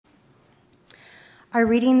Our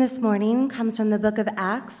reading this morning comes from the book of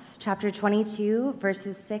Acts, chapter 22,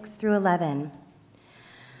 verses 6 through 11.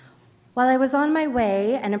 While I was on my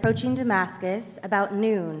way and approaching Damascus about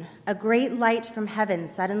noon, a great light from heaven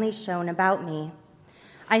suddenly shone about me.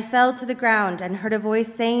 I fell to the ground and heard a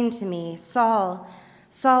voice saying to me, "Saul,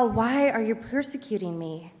 Saul, why are you persecuting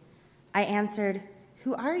me?" I answered,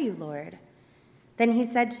 "Who are you, Lord?" Then he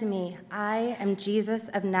said to me, "I am Jesus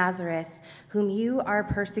of Nazareth, whom you are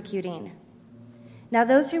persecuting." Now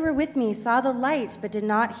those who were with me saw the light, but did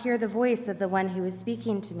not hear the voice of the one who was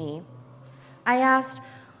speaking to me. I asked,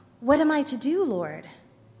 "What am I to do, Lord?"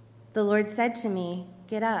 The Lord said to me,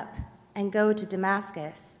 "Get up and go to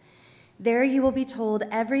Damascus. There you will be told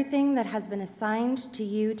everything that has been assigned to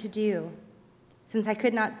you to do." Since I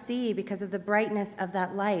could not see because of the brightness of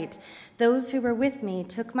that light, those who were with me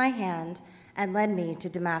took my hand and led me to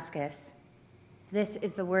Damascus. This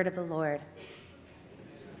is the word of the Lord.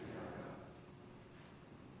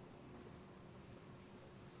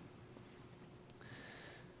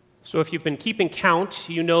 So if you've been keeping count,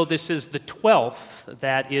 you know this is the 12th,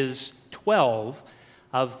 that is 12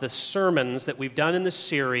 of the sermons that we've done in the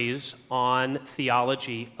series on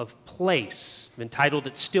theology of place. I've entitled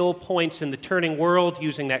it Still Points in the Turning World,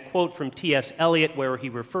 using that quote from T.S. Eliot where he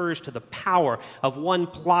refers to the power of one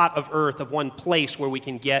plot of earth, of one place where we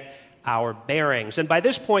can get our bearings. And by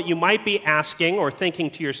this point, you might be asking or thinking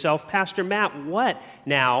to yourself, Pastor Matt, what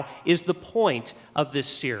now is the point of this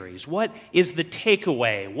series? What is the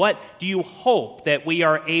takeaway? What do you hope that we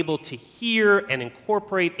are able to hear and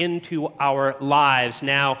incorporate into our lives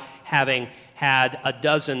now, having had a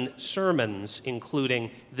dozen sermons, including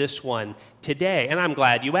this one today? And I'm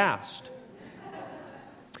glad you asked.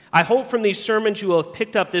 I hope from these sermons you will have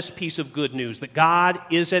picked up this piece of good news, that God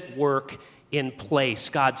is at work in place.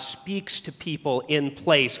 God speaks to people in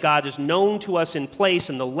place. God is known to us in place,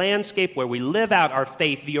 in the landscape where we live out our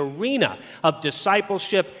faith. The arena of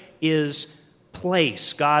discipleship is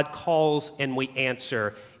place. God calls and we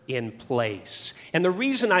answer in place. And the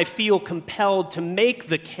reason I feel compelled to make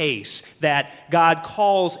the case that God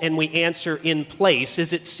calls and we answer in place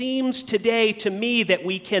is it seems today to me that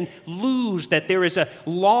we can lose, that there is a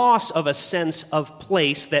loss of a sense of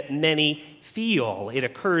place that many feel. It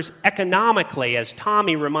occurs economically, as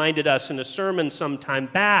Tommy reminded us in a sermon some time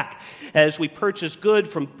back, as we purchase goods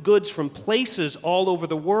from places all over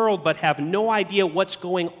the world but have no idea what's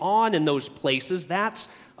going on in those places. That's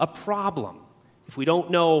a problem. If we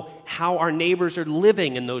don't know how our neighbors are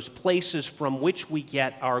living in those places from which we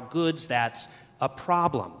get our goods, that's a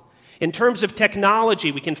problem. In terms of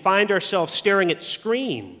technology, we can find ourselves staring at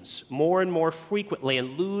screens more and more frequently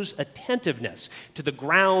and lose attentiveness to the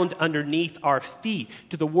ground underneath our feet,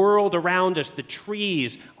 to the world around us, the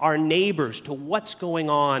trees, our neighbors, to what's going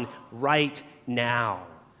on right now.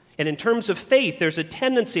 And in terms of faith, there's a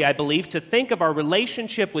tendency, I believe, to think of our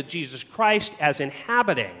relationship with Jesus Christ as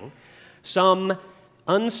inhabiting some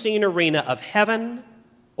unseen arena of heaven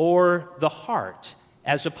or the heart,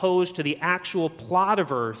 as opposed to the actual plot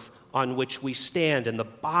of earth on which we stand and the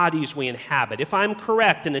bodies we inhabit. If I'm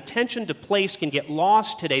correct, an attention to place can get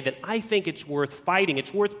lost today, then I think it's worth fighting,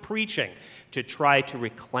 it's worth preaching to try to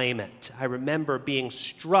reclaim it. I remember being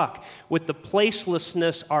struck with the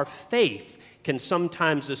placelessness our faith can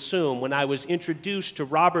sometimes assume when I was introduced to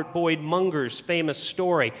Robert Boyd Munger's famous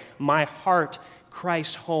story, My Heart,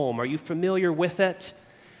 Christ's Home. Are you familiar with it?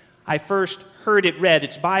 I first heard it read.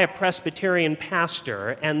 It's by a Presbyterian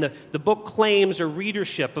pastor, and the book claims a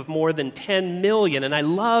readership of more than 10 million, and I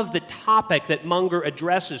love the topic that Munger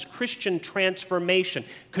addresses, Christian transformation,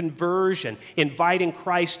 conversion, inviting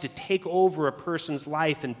Christ to take over a person's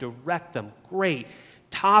life and direct them. Great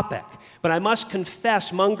topic. But I must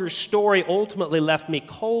confess, Munger's story ultimately left me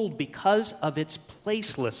cold because of its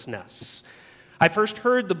placelessness. I first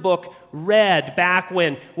heard the book read back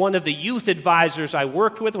when one of the youth advisors I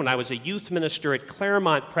worked with when I was a youth minister at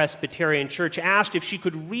Claremont Presbyterian Church asked if she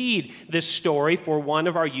could read this story for one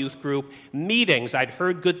of our youth group meetings. I'd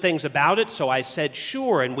heard good things about it, so I said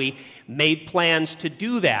sure, and we made plans to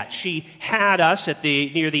do that. She had us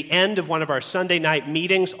near the end of one of our Sunday night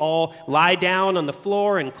meetings all lie down on the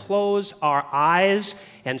floor and close our eyes,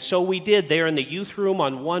 and so we did there in the youth room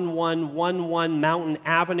on 1111 Mountain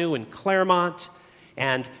Avenue in Claremont.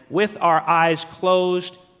 And with our eyes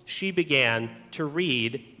closed, she began to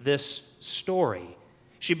read this story.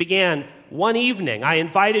 She began, "One evening, I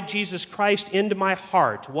invited Jesus Christ into my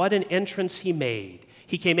heart. What an entrance he made.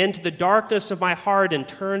 He came into the darkness of my heart and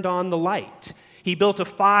turned on the light. He built a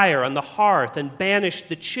fire on the hearth and banished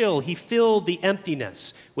the chill. He filled the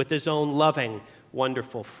emptiness with his own loving,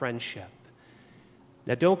 wonderful friendship."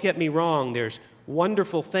 Now, don't get me wrong, there's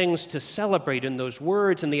wonderful things to celebrate in those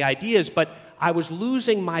words and the ideas, but I was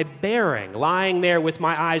losing my bearing, lying there with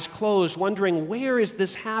my eyes closed, wondering, where is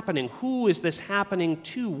this happening? Who is this happening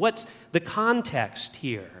to? What's the context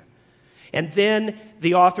here? And then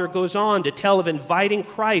the author goes on to tell of inviting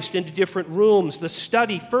Christ into different rooms, the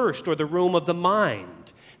study first, or the room of the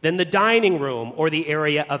mind, then the dining room, or the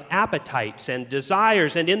area of appetites and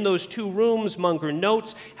desires. And in those two rooms, Munger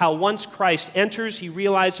notes how once Christ enters, he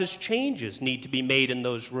realizes changes need to be made in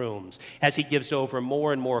those rooms as he gives over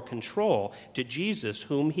more and more control to Jesus,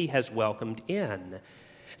 whom he has welcomed in.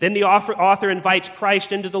 Then the author invites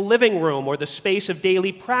Christ into the living room, or the space of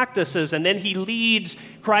daily practices, and then he leads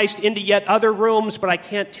Christ into yet other rooms, but I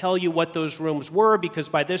can't tell you what those rooms were because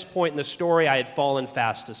by this point in the story I had fallen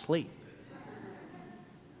fast asleep.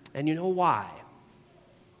 And you know why?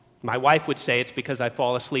 My wife would say it's because I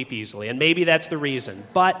fall asleep easily, and maybe that's the reason.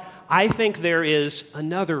 But I think there is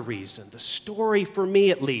another reason. The story, for me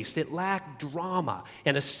at least, it lacked drama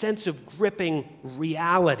and a sense of gripping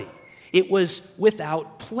reality. It was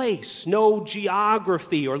without place, no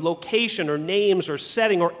geography or location or names or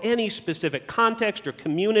setting or any specific context or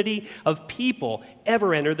community of people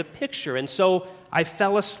ever enter the picture. And so I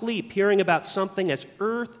fell asleep hearing about something as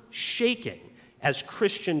earth-shaking as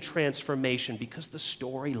Christian transformation because the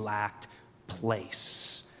story lacked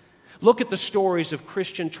place. Look at the stories of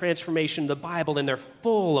Christian transformation in the Bible, and they're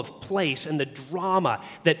full of place and the drama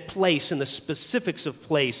that place and the specifics of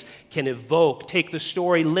place can evoke. Take the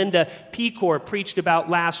story Linda Pecor preached about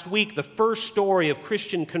last week, the first story of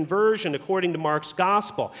Christian conversion according to Mark's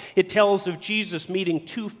gospel. It tells of Jesus meeting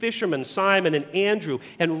two fishermen, Simon and Andrew,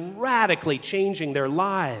 and radically changing their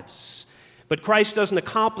lives. But Christ doesn't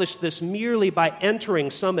accomplish this merely by entering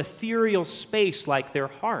some ethereal space like their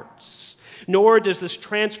hearts. Nor does this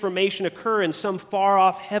transformation occur in some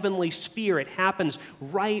far-off heavenly sphere. It happens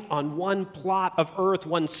right on one plot of earth,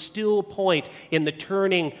 one still point in the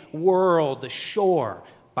turning world, the shore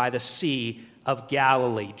by the Sea of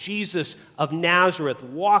Galilee. Jesus of Nazareth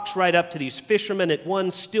walks right up to these fishermen at one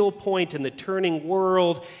still point in the turning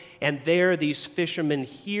world, and there these fishermen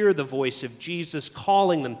hear the voice of Jesus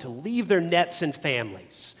calling them to leave their nets and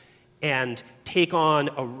families and take on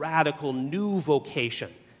a radical new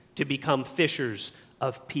vocation to become fishers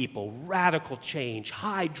of people. Radical change,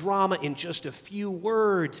 high drama in just a few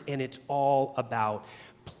words, and it's all about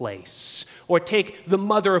place. Or take the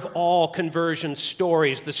mother of all conversion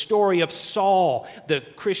stories, the story of Saul, the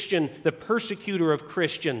Christian, the persecutor of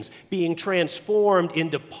Christians, being transformed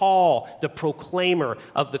into Paul, the proclaimer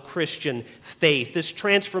of the Christian faith. This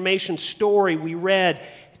transformation story we read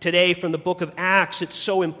today from the book of Acts, it's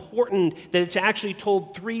so important that it's actually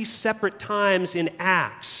told 3 separate times in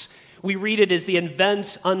Acts. We read it as the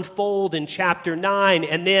events unfold in chapter 9,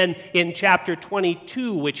 and then in chapter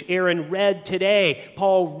 22, which Aaron read today,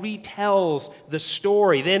 Paul retells the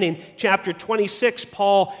story. Then in chapter 26,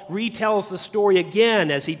 Paul retells the story again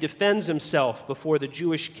as he defends himself before the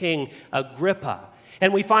Jewish king Agrippa.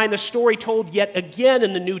 And we find the story told yet again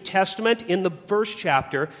in the New Testament in the first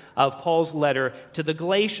chapter of Paul's letter to the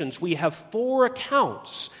Galatians. We have 4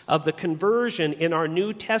 accounts of the conversion in our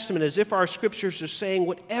New Testament, as if our scriptures are saying,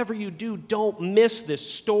 whatever you do, don't miss this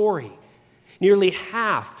story. Nearly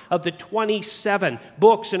half of the 27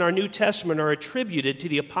 books in our New Testament are attributed to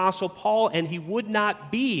the Apostle Paul, and he would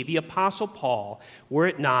not be the Apostle Paul were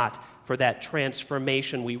it not for that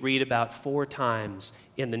transformation we read about 4 times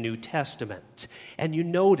in the New Testament. And you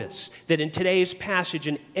notice that in today's passage,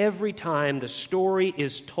 and every time the story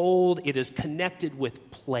is told, it is connected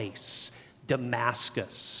with place.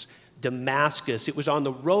 Damascus. Damascus. It was on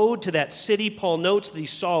the road to that city. Paul notes that he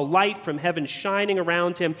saw light from heaven shining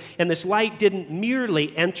around him, and this light didn't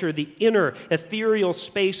merely enter the inner ethereal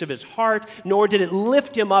space of his heart, nor did it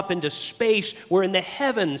lift him up into space where in the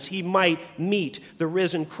heavens he might meet the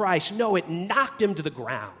risen Christ. No, it knocked him to the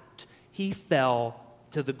ground. He fell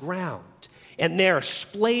to the ground. And there,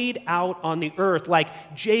 splayed out on the earth,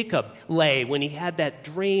 like Jacob lay when he had that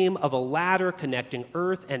dream of a ladder connecting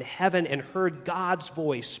earth and heaven and heard God's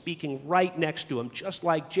voice speaking right next to him, just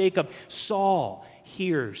like Jacob, Saul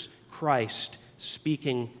hears Christ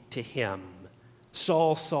speaking to him.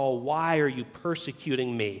 Saul, Saul, why are you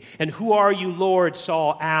persecuting me? And who are you, Lord?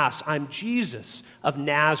 Saul asked. I'm Jesus of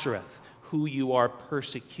Nazareth, who you are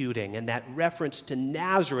persecuting. And that reference to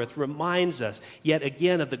Nazareth reminds us yet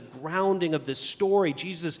again of the grounding of this story.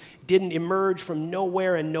 Jesus didn't emerge from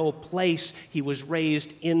nowhere and no place. He was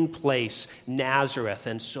raised in place, Nazareth,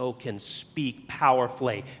 and so can speak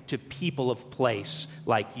powerfully to people of place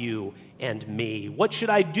like you and me. What should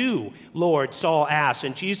I do, Lord? Saul asks,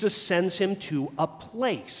 and Jesus sends him to a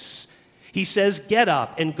place. He says, get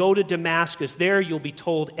up and go to Damascus. There you'll be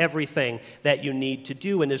told everything that you need to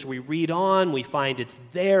do. And as we read on, we find it's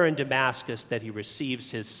there in Damascus that he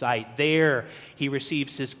receives his sight. There he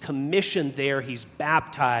receives his commission. There he's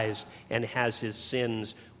baptized and has his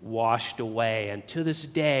sins washed away. And to this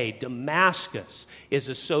day, Damascus is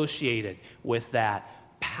associated with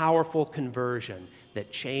that powerful conversion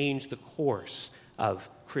that changed the course of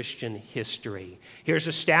Christian history. Here's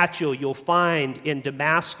a statue you'll find in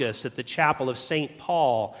Damascus at the Chapel of St.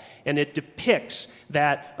 Paul, and it depicts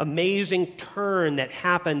that amazing turn that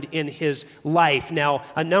happened in his life. Now,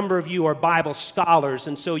 a number of you are Bible scholars,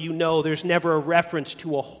 and so you know there's never a reference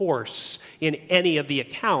to a horse in any of the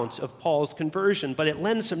accounts of Paul's conversion, but it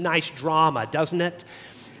lends some nice drama, doesn't it?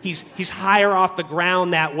 He's higher off the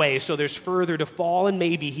ground that way, so there's further to fall, and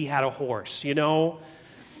maybe he had a horse, you know?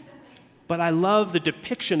 But I love the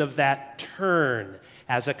depiction of that turn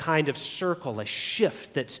as a kind of circle, a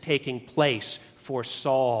shift that's taking place for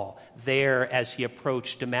Saul there as he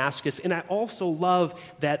approached Damascus. And I also love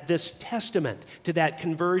that this testament to that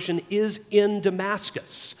conversion is in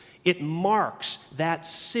Damascus. It marks that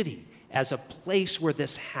city as a place where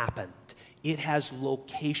this happened. It has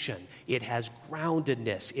location, it has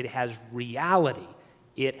groundedness, it has reality,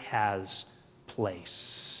 it has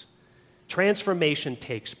place. Transformation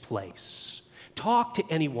takes place. Talk to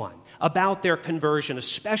anyone about their conversion,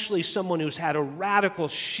 especially someone who's had a radical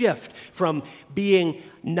shift from being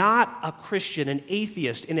not a Christian, an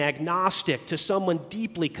atheist, an agnostic, to someone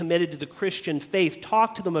deeply committed to the Christian faith.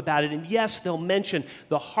 Talk to them about it, and yes, they'll mention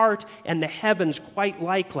the heart and the heavens quite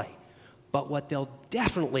likely, but what they'll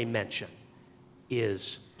definitely mention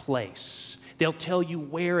is place. They'll tell you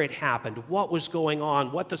where it happened, what was going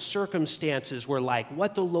on, what the circumstances were like,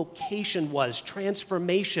 what the location was,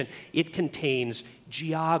 transformation. It contains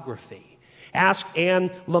geography. Ask Anne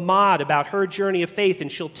Lamott about her journey of faith,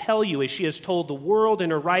 and she'll tell you, as she has told the world in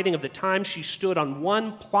her writing of the time she stood on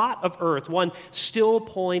one plot of earth, one still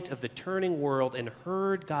point of the turning world, and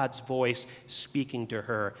heard God's voice speaking to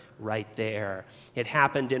her right there. It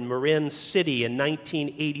happened in Marin City in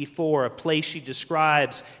 1984, a place she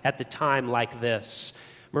describes at the time like this.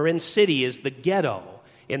 Marin City is the ghetto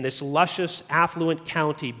in this luscious, affluent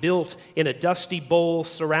county built in a dusty bowl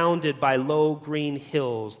surrounded by low green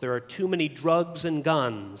hills. There are too many drugs and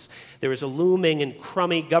guns. There is a looming and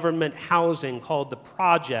crummy government housing called the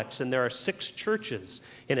Projects, and there are 6 churches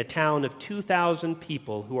in a town of 2,000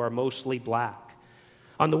 people who are mostly black.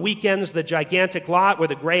 On the weekends, the gigantic lot where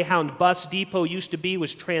the Greyhound bus depot used to be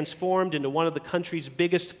was transformed into one of the country's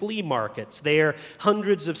biggest flea markets. There,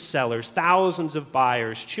 hundreds of sellers, thousands of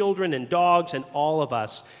buyers, children and dogs, and all of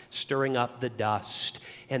us stirring up the dust.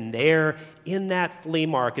 And there, in that flea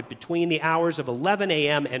market, between the hours of 11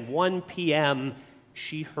 a.m. and 1 p.m.,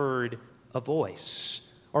 she heard a voice.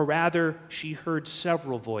 Or rather, she heard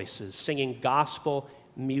several voices singing gospel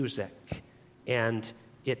music, and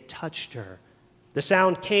it touched her. The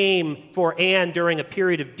sound came for Anne during a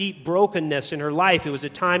period of deep brokenness in her life. It was a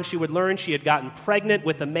time she would learn she had gotten pregnant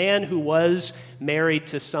with a man who was married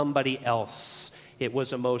to somebody else. It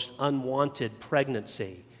was a most unwanted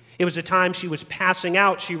pregnancy. It was a time she was passing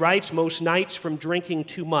out, she writes, most nights from drinking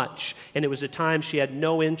too much. And it was a time she had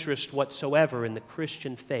no interest whatsoever in the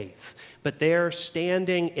Christian faith. But there,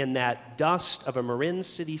 standing in that dust of a Marin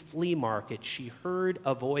City flea market, she heard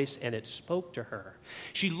a voice and it spoke to her.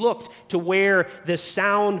 She looked to where this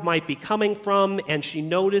sound might be coming from, and she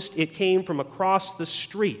noticed it came from across the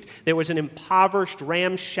street. There was an impoverished,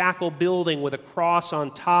 ramshackle building with a cross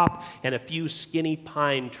on top and a few skinny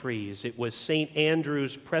pine trees. It was St.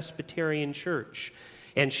 Andrew's Presbyterian Church.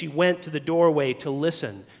 And she went to the doorway to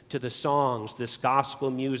listen to the songs, this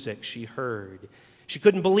gospel music she heard. She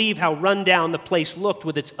couldn't believe how run down the place looked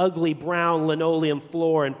with its ugly brown linoleum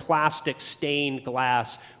floor and plastic stained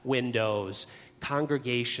glass windows.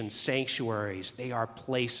 Congregations, sanctuaries, they are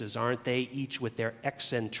places, aren't they? Each with their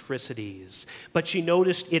eccentricities. But she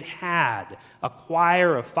noticed it had a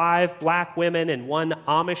choir of 5 black women and 1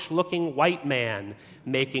 Amish-looking white man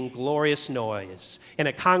making glorious noise, and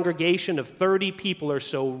a congregation of 30 people or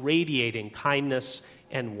so radiating kindness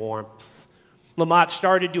and warmth. Lamott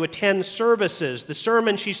started to attend services. The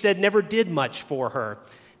sermon, she said, never did much for her.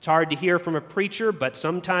 It's hard to hear from a preacher, but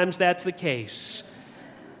sometimes that's the case.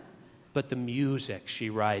 But the music, she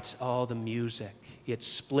writes, oh, the music, it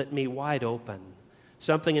split me wide open.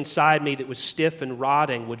 Something inside me that was stiff and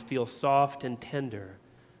rotting would feel soft and tender.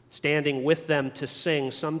 Standing with them to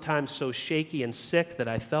sing, sometimes so shaky and sick that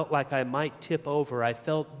I felt like I might tip over. I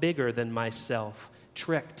felt bigger than myself,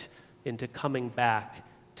 tricked into coming back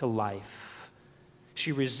to life.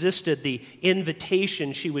 She resisted the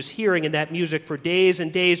invitation she was hearing in that music for days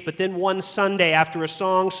and days, but then one Sunday, after a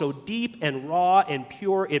song so deep and raw and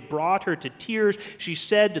pure it brought her to tears, she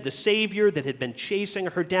said to the Savior that had been chasing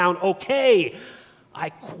her down, "Okay, I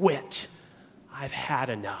quit. I've had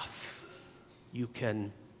enough. You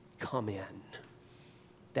can come in."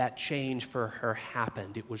 That change for her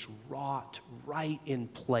happened. It was wrought right in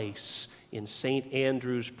place in St.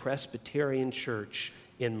 Andrew's Presbyterian Church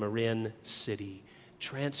in Marin City.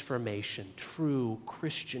 Transformation, true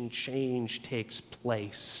Christian change takes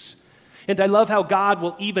place. And I love how God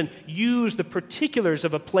will even use the particulars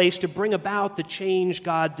of a place to bring about the change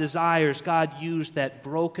God desires. God used that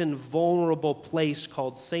broken, vulnerable place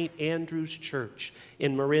called St. Andrew's Church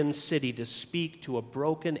in Marin City to speak to a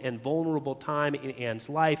broken and vulnerable time in Anne's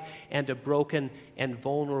life and a broken and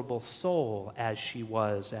vulnerable soul as she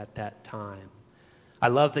was at that time. I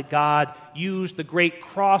love that God used the great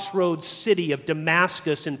crossroads city of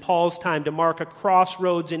Damascus in Paul's time to mark a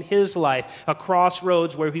crossroads in his life, a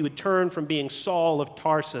crossroads where he would turn from being Saul of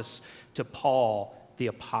Tarsus to Paul the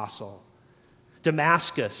Apostle.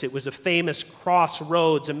 Damascus, it was a famous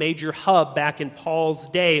crossroads, a major hub back in Paul's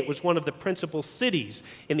day. It was one of the principal cities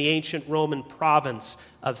in the ancient Roman province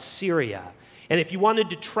of Syria. And if you wanted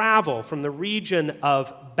to travel from the region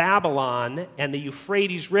of Babylon and the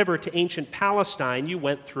Euphrates River to ancient Palestine, you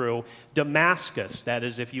went through Damascus. That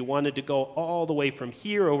is, if you wanted to go all the way from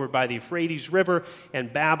here over by the Euphrates River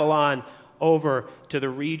and Babylon over to the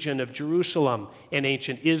region of Jerusalem and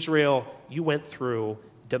ancient Israel, you went through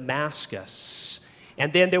Damascus.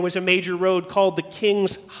 And then there was a major road called the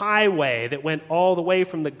King's Highway that went all the way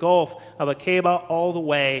from the Gulf of Aqaba all the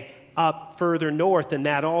way up further north, and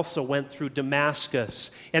that also went through Damascus.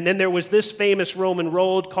 And then there was this famous Roman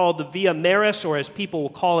road called the Via Maris, or as people will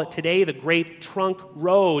call it today, the Great Trunk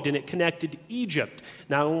Road, and it connected Egypt,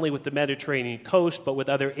 not only with the Mediterranean coast, but with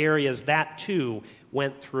other areas. That too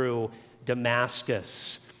went through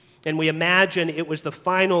Damascus. And we imagine it was the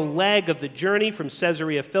final leg of the journey from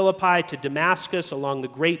Caesarea Philippi to Damascus along the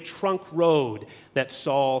Great Trunk Road that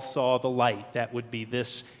Saul saw the light. That would be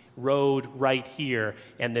this road right here,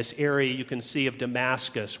 and this area you can see of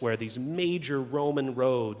Damascus where these major Roman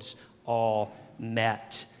roads all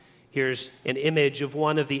met. Here's an image of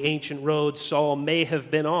one of the ancient roads Saul may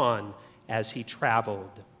have been on as he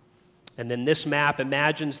traveled. And then this map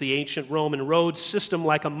imagines the ancient Roman road system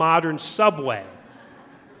like a modern subway.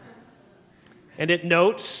 And it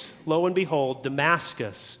notes, lo and behold,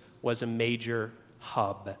 Damascus was a major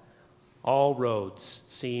hub. All roads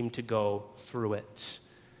seem to go through it.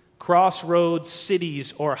 Crossroads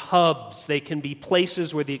cities or hubs, they can be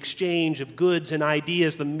places where the exchange of goods and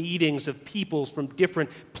ideas, the meetings of peoples from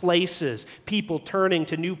different places, people turning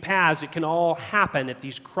to new paths, it can all happen at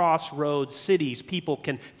these crossroads cities. People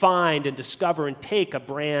can find and discover and take a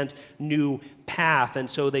brand new path, and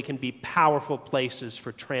so they can be powerful places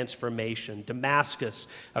for transformation. Damascus,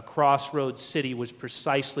 a crossroads city, was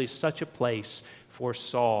precisely such a place for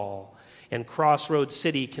Saul. And Crossroads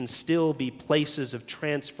City can still be places of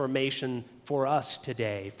transformation for us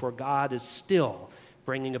today, for God is still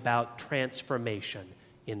bringing about transformation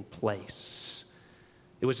in place.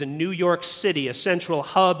 It was in New York City, a central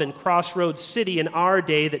hub and crossroads city in our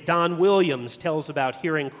day, that Don Williams tells about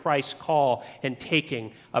hearing Christ's call and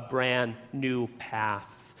taking a brand new path.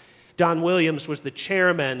 Don Williams was the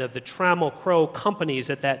chairman of the Trammell Crow companies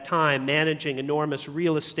at that time, managing enormous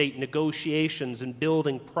real estate negotiations and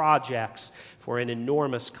building projects for an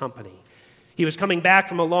enormous company. He was coming back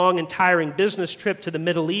from a long and tiring business trip to the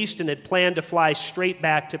Middle East and had planned to fly straight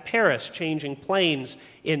back to Paris, changing planes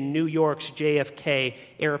in New York's JFK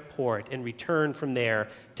airport, and return from there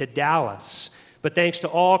to Dallas. But thanks to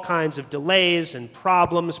all kinds of delays and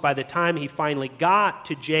problems, by the time he finally got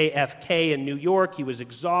to JFK in New York, he was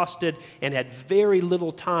exhausted and had very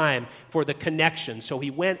little time for the connection. So he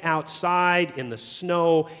went outside in the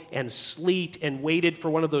snow and sleet and waited for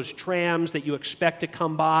one of those trams that you expect to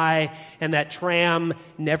come by, and that tram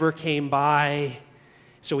never came by.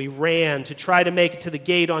 So he ran to try to make it to the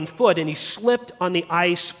gate on foot, and he slipped on the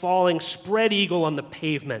ice, falling spread eagle on the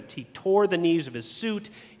pavement. He tore the knees of his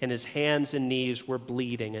suit, and his hands and knees were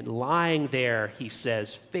bleeding. And lying there, he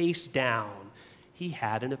says, face down, he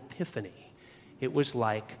had an epiphany. It was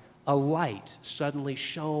like a light suddenly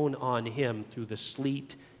shone on him through the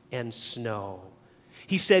sleet and snow.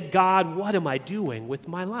 He said, God, what am I doing with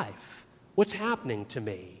my life? What's happening to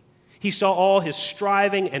me? He saw all his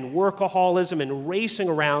striving and workaholism and racing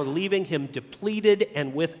around, leaving him depleted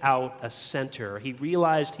and without a center. He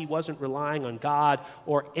realized he wasn't relying on God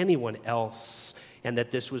or anyone else, and that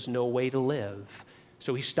this was no way to live.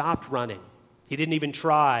 So he stopped running. He didn't even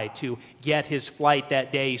try to get his flight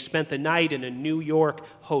that day. He spent the night in a New York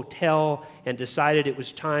hotel and decided it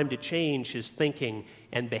was time to change his thinking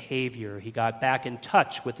and behavior. He got back in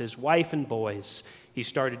touch with his wife and boys. He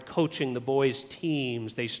started coaching the boys'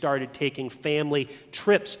 teams. They started taking family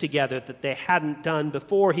trips together that they hadn't done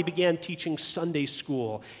before. He began teaching Sunday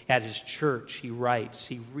school at his church. He writes,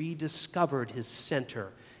 he rediscovered his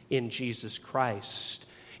center in Jesus Christ.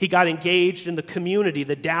 He got engaged in the community,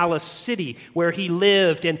 the Dallas city, where he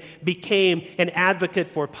lived, and became an advocate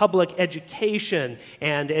for public education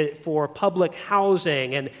and for public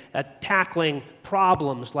housing and tackling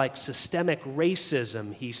problems like systemic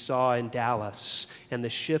racism he saw in Dallas. And the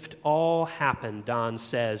shift all happened, Don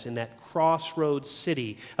says, in that crossroads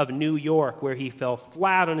city of New York where he fell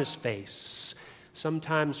flat on his face.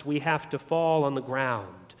 Sometimes we have to fall on the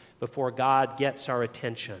ground before God gets our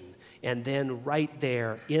attention. And then right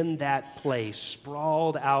there in that place,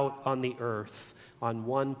 sprawled out on the earth, on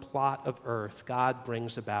one plot of earth, God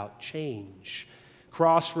brings about change.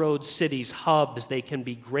 Crossroads cities, hubs, they can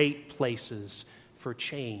be great places for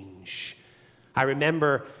change. I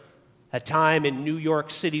remember a time in New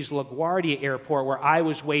York City's LaGuardia Airport where I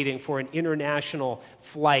was waiting for an international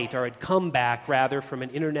flight, or had come back, rather, from an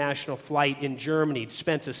international flight in Germany. I'd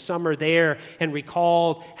spent a summer there and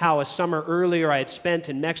recalled how a summer earlier I had spent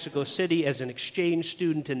in Mexico City as an exchange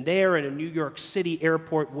student, and there in a New York City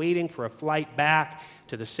airport waiting for a flight back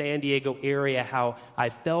to the San Diego area, how I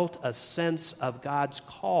felt a sense of God's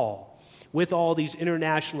call with all these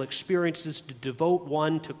international experiences to devote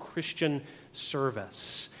one to Christian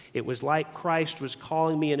service. It was like Christ was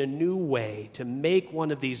calling me in a new way to make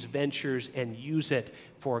one of these ventures and use it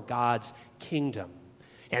for God's kingdom.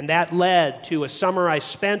 And that led to a summer I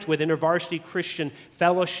spent with InterVarsity Christian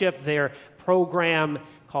Fellowship, their program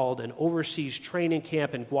called an overseas training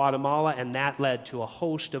camp in Guatemala, and that led to a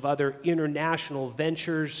host of other international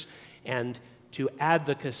ventures and to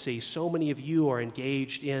advocacy so many of you are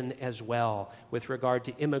engaged in as well with regard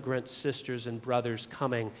to immigrant sisters and brothers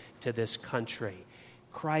coming to this country.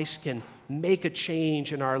 Christ can make a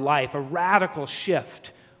change in our life, a radical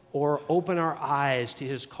shift, or open our eyes to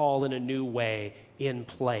his call in a new way in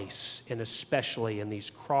place, and especially in these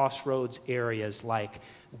crossroads areas like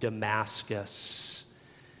Damascus.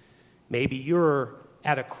 Maybe you're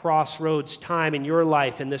at a crossroads time in your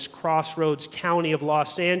life, in this crossroads county of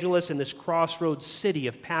Los Angeles, in this crossroads city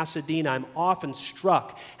of Pasadena. I'm often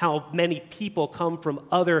struck how many people come from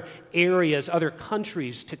other areas, other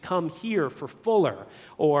countries, to come here for Fuller,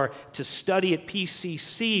 or to study at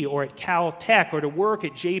PCC, or at Caltech, or to work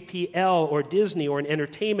at JPL, or Disney, or in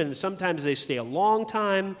entertainment. And sometimes they stay a long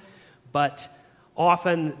time, but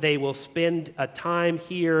often they will spend a time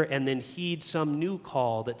here and then heed some new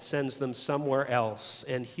call that sends them somewhere else.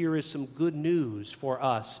 And here is some good news for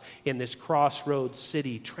us in this crossroads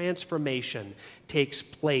city. Transformation takes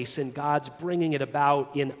place, and God's bringing it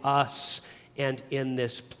about in us and in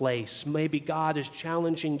this place. Maybe God is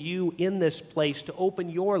challenging you in this place to open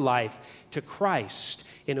your life to Christ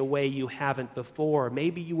in a way you haven't before.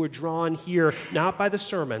 Maybe you were drawn here not by the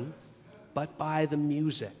sermon, but by the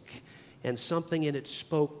music. And something in it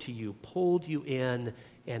spoke to you, pulled you in,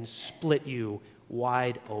 and split you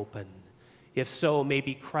wide open. If so,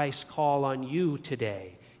 maybe Christ's call on you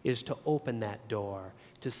today is to open that door,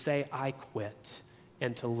 to say, I quit,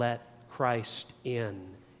 and to let Christ in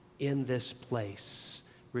this place.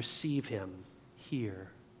 Receive him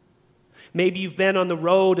here. Maybe you've been on the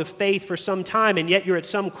road of faith for some time, and yet you're at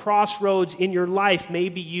some crossroads in your life.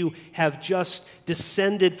 Maybe you have just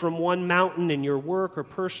descended from one mountain in your work or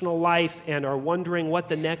personal life and are wondering what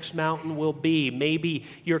the next mountain will be. Maybe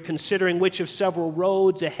you're considering which of several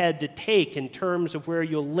roads ahead to take in terms of where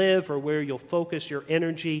you'll live or where you'll focus your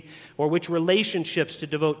energy, or which relationships to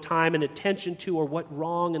devote time and attention to, or what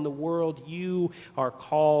wrong in the world you are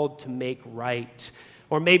called to make right.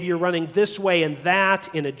 Or maybe you're running this way and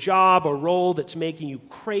that in a job or role that's making you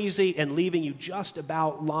crazy and leaving you just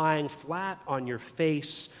about lying flat on your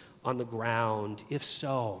face on the ground. If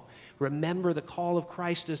so, remember the call of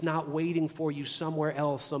Christ is not waiting for you somewhere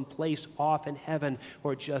else, someplace off in heaven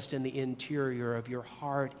or just in the interior of your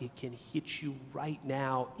heart. It can hit you right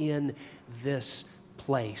now in this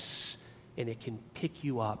place, and it can pick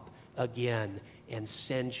you up again and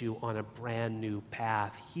send you on a brand new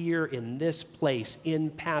path. Here in this place, in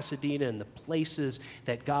Pasadena, and the places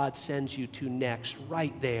that God sends you to next,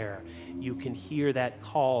 right there, you can hear that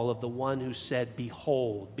call of the one who said,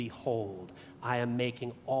 behold, behold, I am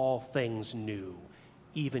making all things new,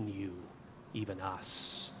 even you, even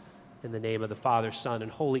us. In the name of the Father, Son,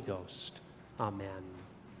 and Holy Ghost, amen.